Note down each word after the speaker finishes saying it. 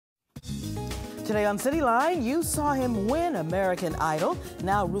Today on Cityline, you saw him win American Idol.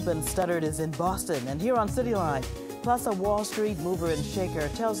 Now Ruben Studdard is in Boston. And here on Cityline, plus a Wall Street mover and shaker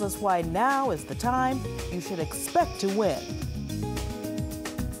tells us why now is the time you should expect to win.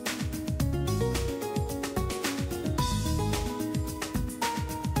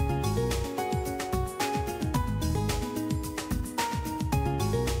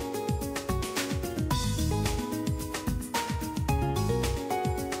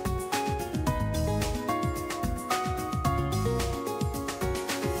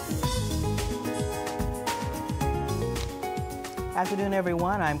 Afternoon,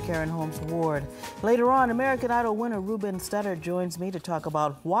 everyone. I'm Karen Holmes Ward. Later on, American Idol winner Ruben Studdard joins me to talk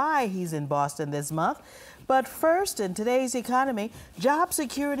about why he's in Boston this month. But first, in today's economy, job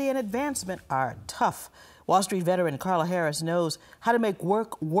security and advancement are tough. Wall Street veteran Carla Harris knows how to make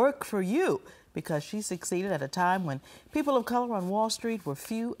work for you because she succeeded at a time when people of color on Wall Street were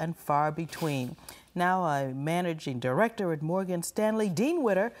few and far between. Now a managing director at Morgan Stanley, Dean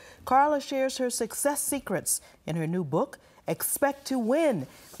Witter, Carla shares her success secrets in her new book, Expect to Win,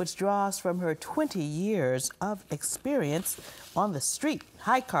 which draws from her 20 years of experience on the street.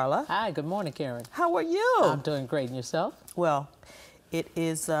 Hi, Carla. Hi, good morning, Karen. How are you? I'm doing great. And yourself? Well, it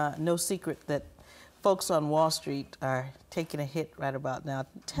is no secret that folks on Wall Street are taking a hit right about now.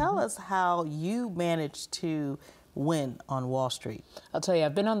 Tell us how you managed to win on Wall Street. I'll tell you,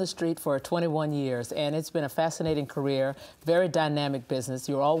 I've been on the street for 21 years, and it's been a fascinating career, very dynamic business.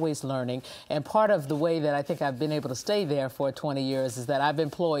 You're always learning, and part of the way that I think I've been able to stay there for 20 years is that I've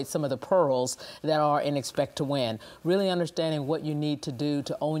employed some of the pearls that are in Expect to Win, really understanding what you need to do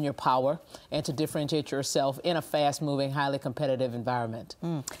to own your power and to differentiate yourself in a fast-moving, highly competitive environment.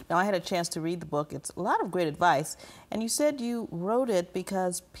 Now, I had a chance to read the book. It's a lot of great advice, and you said you wrote it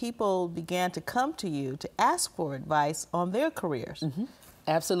because people began to come to you to ask for advice on their careers.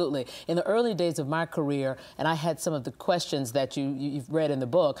 Absolutely. In the early days of my career, and I had some of the questions that you've read in the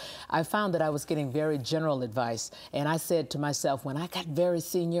book, I found that I was getting very general advice. And I said to myself, when I got very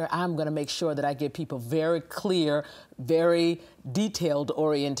senior, I'm going to make sure that I give people very clear, very detailed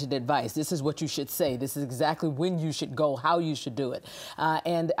oriented advice. This is what you should say. This is exactly when you should go, how you should do it.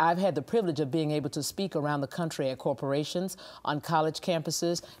 And I've had the privilege of being able to speak around the country at corporations, on college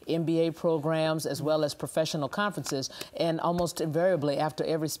campuses, MBA programs, as well as professional conferences. And almost invariably, after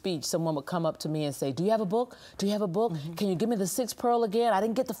every speech, someone would come up to me and say, do you have a book? Do you have a book? Can you give me the sixth pearl again? I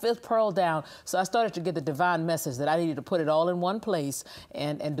didn't get the fifth pearl down. So I started to get the divine message that I needed to put it all in one place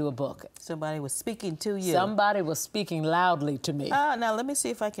and do a book. Somebody was speaking to you. Somebody was speaking loudly to me. Now, let me see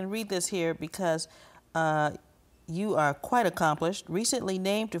if I can read this here because you are quite accomplished. Recently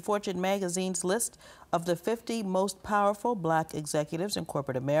named to Fortune magazine's list of the 50 most powerful Black executives in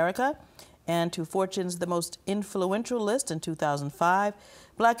corporate America, and to Fortune's The Most Influential list in 2005,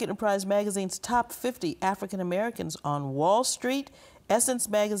 Black Enterprise magazine's top 50 African Americans on Wall Street, Essence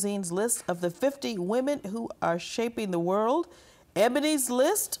magazine's list of the 50 women who are shaping the world, Ebony's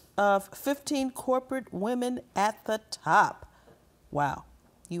list of 15 corporate women at the top. Wow,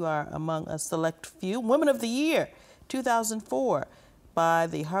 you are among a select few. Women of the Year, 2004, by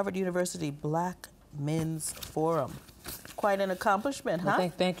the Harvard University Black Men's Forum. Quite an accomplishment, huh? Well,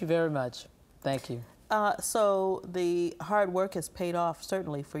 thank you very much. Thank you. So the hard work has paid off,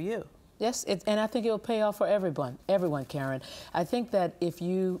 certainly, for you. Yes, and I think it will pay off for everyone, Karen. I think that if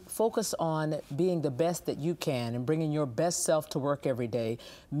you focus on being the best that you can and bringing your best self to work every day,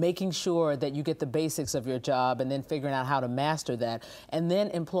 making sure that you get the basics of your job and then figuring out how to master that, and then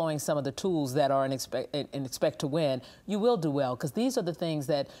employing some of the tools that are in Expect to Win, you will do well, because these are the things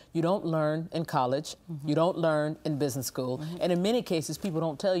that you don't learn in college, you don't learn in business school, and in many cases, people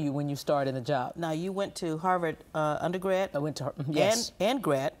don't tell you when you start in a job. Now, you went to Harvard undergrad? I went to, yes. And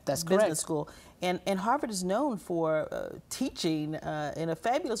grad. That's correct. School. And Harvard is known for teaching in a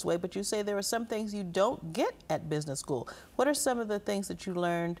fabulous way, but you say there are some things you don't get at business school. What are some of the things that you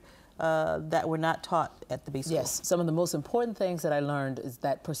learned that were not taught at the B school? Yes, some of the most important things that I learned is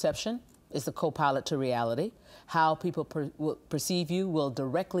that perception is the co-pilot to reality. How people will perceive you will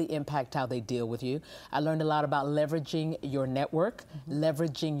directly impact how they deal with you. I learned a lot about leveraging your network,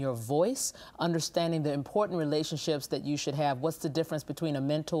 leveraging your voice, understanding the important relationships that you should have. What's the difference between a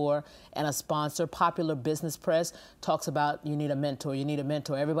mentor and a sponsor? Popular business press talks about you need a mentor, you need a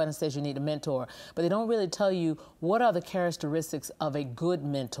mentor. Everybody says you need a mentor, but they don't really tell you what are the characteristics of a good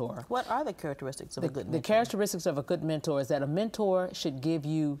mentor. What are the characteristics of a good mentor? The characteristics of a good mentor is that a mentor should give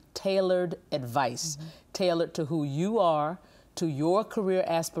you tailored advice, tailored to who you are, to your career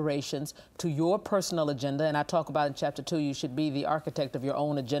aspirations, to your personal agenda. And I talk about in chapter 2, you should be the architect of your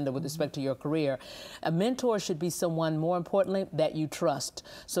own agenda with respect to your career. A mentor should be someone, more importantly, that you trust.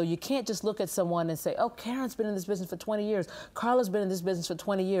 So you can't just look at someone and say, oh, Karen's been in this business for 20 years. Carla's been in this business for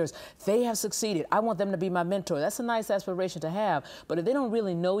 20 years. They have succeeded. I want them to be my mentor. That's a nice aspiration to have. But if they don't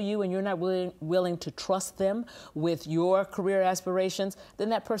really know you and you're not willing to trust them with your career aspirations, then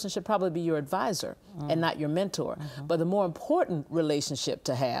that person should probably be your advisor and not your mentor. But the more important relationship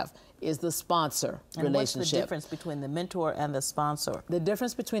to have is the sponsor relationship. What's the difference between the mentor and the sponsor? The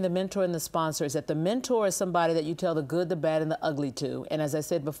difference between the mentor and the sponsor is that the mentor is somebody that you tell the good, the bad, and the ugly to. And as I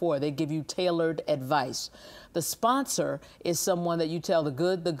said before, they give you tailored advice. The sponsor is someone that you tell the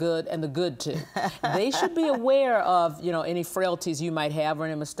good, and the good to. They should be aware of, you know, any frailties you might have or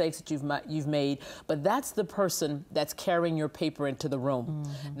any mistakes that you've made, but that's the person that's carrying your paper into the room.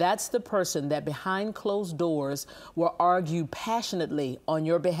 That's the person that behind closed doors will argue passionately on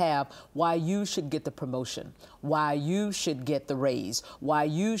your behalf why you should get the promotion, why you should get the raise, why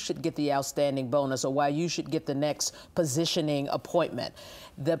you should get the outstanding bonus, or why you should get the next positioning appointment.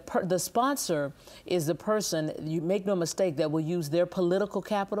 The sponsor is the person, you make no mistake, that will use their political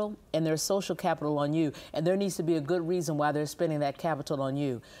capital and their social capital on you, and there needs to be a good reason why they're spending that capital on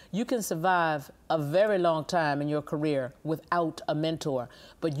you. You can survive a very long time in your career without a mentor,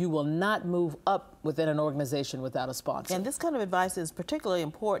 but you will not move up within an organization without a sponsor. And this kind of advice is particularly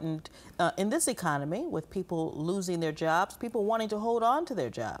important in this economy, with people losing their jobs, people wanting to hold on to their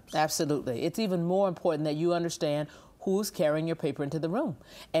jobs. Absolutely. It's even more important that you understand who's carrying your paper into the room.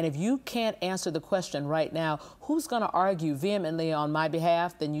 And if you can't answer the question right now, who's going to argue vehemently on my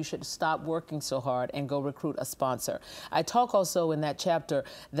behalf, then you should stop working so hard and go recruit a sponsor. I talk also in that chapter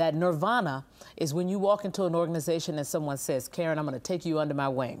that nirvana is when you walk into an organization and someone says, Karen, I'm going to take you under my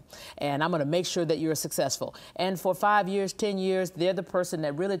wing, and I'm going to make sure that you're successful. And for 5 years, 10 years, they're the person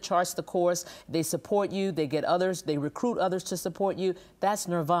that really charts the course. They support you. They get others. They recruit others to support you. That's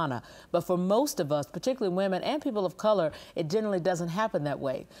nirvana. But for most of us, particularly women and people of color, it generally doesn't happen that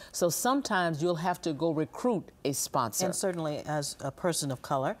way. So sometimes you'll have to go recruit a sponsor. And certainly as a person of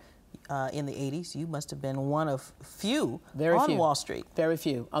color, in the 80s, you must have been one of few on Wall Street. Very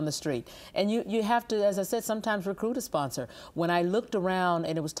few on the street. And you have to, as I said, sometimes recruit a sponsor. When I looked around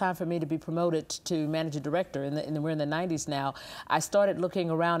and it was time for me to be promoted to managing director, and we're in the 90s now, I started looking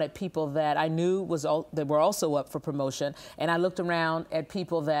around at people that I knew that were also up for promotion, and I looked around at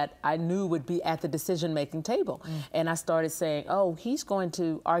people that I knew would be at the decision-making table. And I started saying, oh, he's going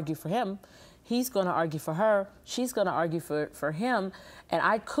to argue for him. He's going to argue for her. She's going to argue for him. And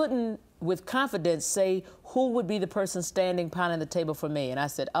I couldn't, with confidence, say who would be the person standing pounding the table for me. And I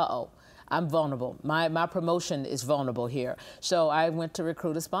said, uh-oh, I'm vulnerable. My promotion is vulnerable here. So I went to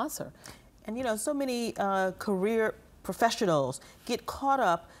recruit a sponsor. And, you know, so many career professionals get caught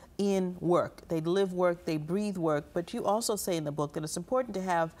up in work. They live work, they breathe work. But you also say in the book that it's important to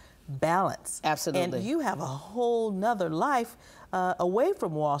have balance. Absolutely. And you have a whole nother life away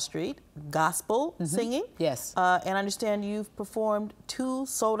from Wall Street, gospel singing. Yes. And I understand you've performed 2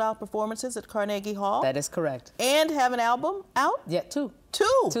 sold-out performances at Carnegie Hall. That is correct. And have an album out? Yeah, 2.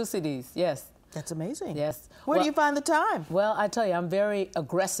 2? 2 CDs, yes. That's amazing. Yes. Where do you find the time? Well, I tell you, I'm very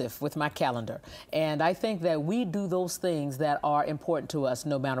aggressive with my calendar. And I think that we do those things that are important to us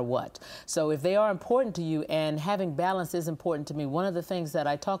no matter what. So if they are important to you, and having balance is important to me, one of the things that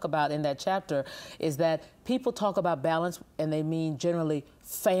I talk about in that chapter is that people talk about balance and they mean generally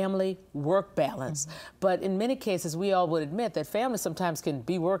family work balance. But in many cases, we all would admit that family sometimes can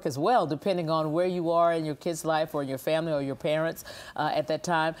be work as well, depending on where you are in your kid's life or in your family or your parents at that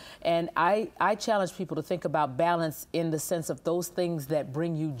time. And I challenge people to think about balance in the sense of those things that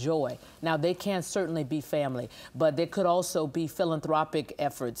bring you joy. Now, they can certainly be family, but there could also be philanthropic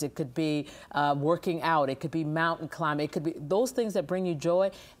efforts. It could be working out. It could be mountain climbing. It could be those things that bring you joy.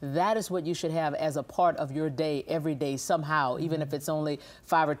 That is what you should have as a part of your day, every day, somehow, even if it's only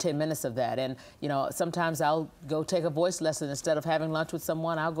 5 or 10 minutes of that. And, you know, sometimes I'll go take a voice lesson. Instead of having lunch with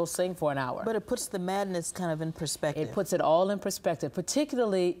someone, I'll go sing for an hour. But it puts the madness kind of in perspective. It puts it all in perspective,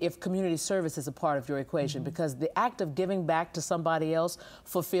 particularly if community service is a part of your equation, because the act of giving back to somebody else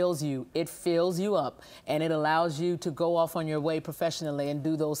fulfills you. It fills you up, and it allows you to go off on your way professionally and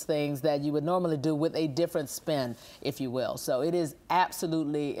do those things that you would normally do with a different spin, if you will. So it is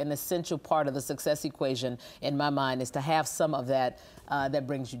absolutely an essential part of the success equation in my mind, is to have some of that that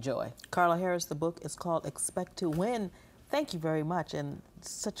brings you joy. Carla Harris, the book is called Expect to Win. Thank you very much, and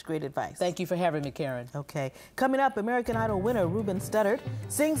such great advice. Thank you for having me, Karen. Okay. Coming up, American Idol winner Ruben Studdard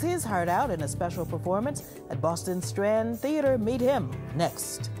sings his heart out in a special performance at Boston Strand Theater. Meet him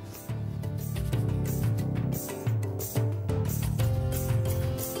next.